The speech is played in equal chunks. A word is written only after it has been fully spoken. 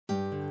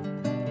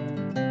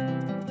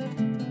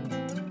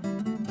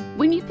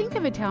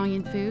think of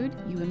Italian food,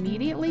 you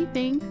immediately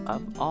think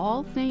of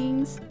all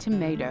things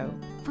tomato.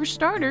 For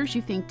starters,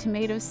 you think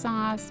tomato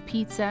sauce,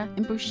 pizza,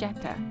 and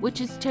bruschetta,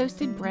 which is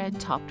toasted bread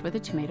topped with a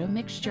tomato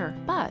mixture.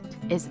 But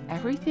is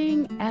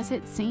everything as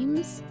it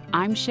seems?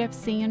 I'm Chef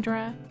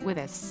Sandra with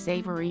a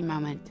savory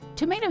moment.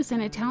 Tomatoes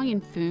in Italian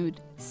food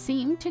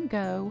seem to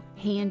go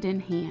hand in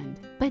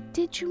hand. But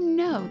did you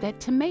know that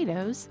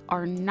tomatoes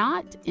are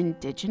not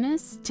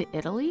indigenous to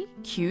Italy?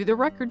 Cue the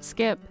record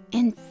skip.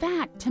 In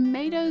fact,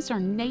 tomatoes are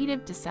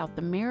native to South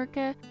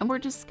America and were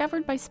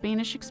discovered by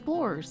Spanish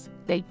explorers.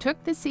 They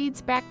took the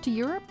seeds back to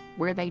Europe,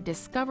 where they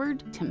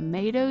discovered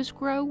tomatoes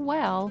grow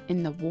well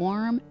in the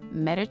warm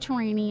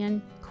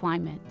Mediterranean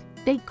climate.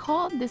 They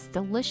called this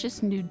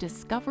delicious new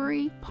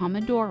discovery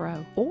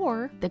Pomodoro,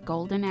 or the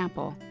golden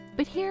apple.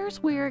 But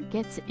here's where it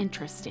gets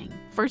interesting.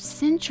 For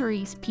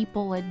centuries,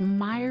 people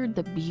admired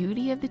the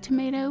beauty of the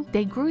tomato.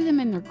 They grew them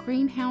in their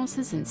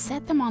greenhouses and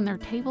set them on their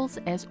tables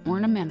as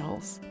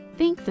ornamentals.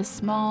 Think the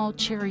small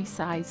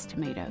cherry-sized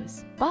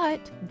tomatoes.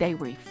 But they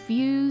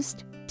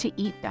refused to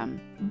eat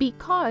them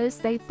because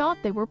they thought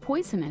they were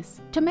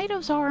poisonous.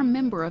 Tomatoes are a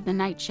member of the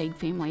nightshade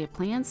family of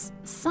plants,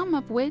 some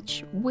of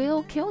which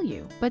will kill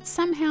you. But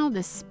somehow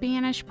the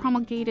Spanish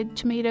promulgated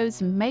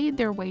tomatoes made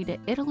their way to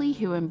Italy,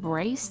 who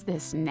embraced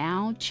this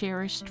now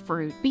cherished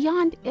fruit.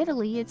 Beyond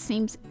Italy, it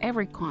seems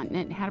every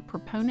continent had a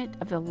proponent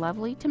of the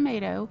lovely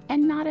tomato,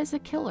 and not as a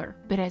killer,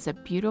 but as a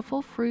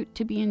beautiful fruit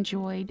to be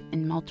enjoyed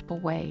in multiple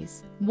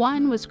ways.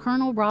 One was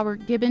Colonel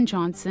Robert Gibbon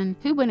Johnson,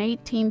 who in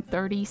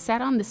 1830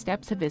 sat on the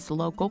steps of his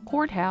local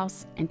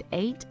courthouse and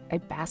ate a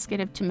basket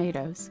of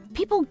tomatoes.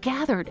 People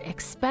gathered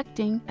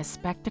expecting a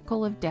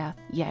spectacle of death,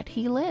 yet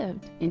he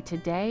lived. And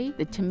today,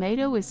 the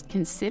tomato is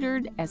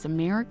considered as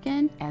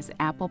American as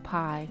apple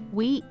pie.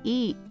 We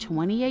eat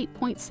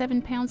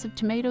 28.7 pounds of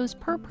tomatoes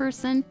per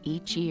person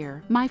each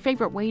year. My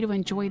favorite way to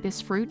enjoy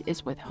this fruit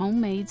is with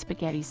homemade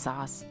spaghetti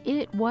sauce.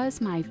 It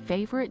was my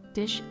favorite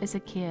dish as a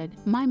kid.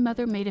 My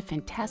mother made a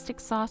fantastic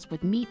sauce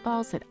with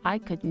meatballs that I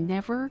could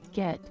never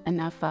get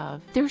enough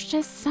of. There's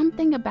just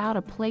something about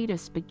a plate of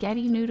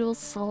spaghetti noodles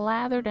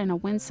slathered in a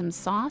winsome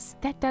sauce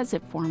that does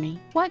it for me.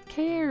 What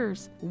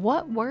cares?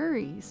 What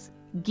worries?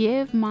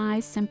 Give my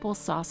simple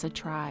sauce a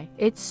try.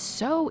 It's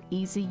so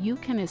easy, you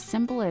can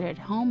assemble it at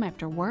home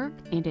after work,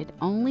 and it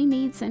only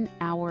needs an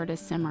hour to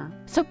simmer.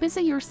 So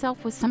busy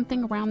yourself with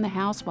something around the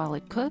house while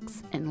it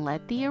cooks, and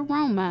let the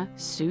aroma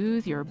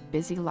soothe your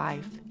busy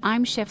life.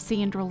 I'm Chef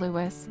Sandra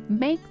Lewis.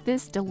 Make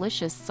this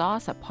delicious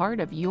sauce a part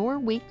of your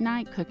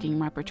weeknight cooking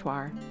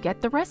repertoire.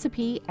 Get the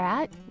recipe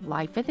at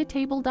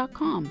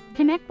lifeatthetable.com.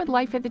 Connect with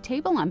Life at the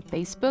Table on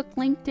Facebook,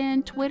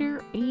 LinkedIn,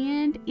 Twitter,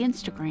 and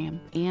Instagram.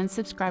 And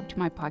subscribe to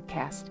my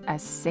podcast, A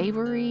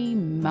Savory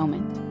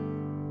Moment.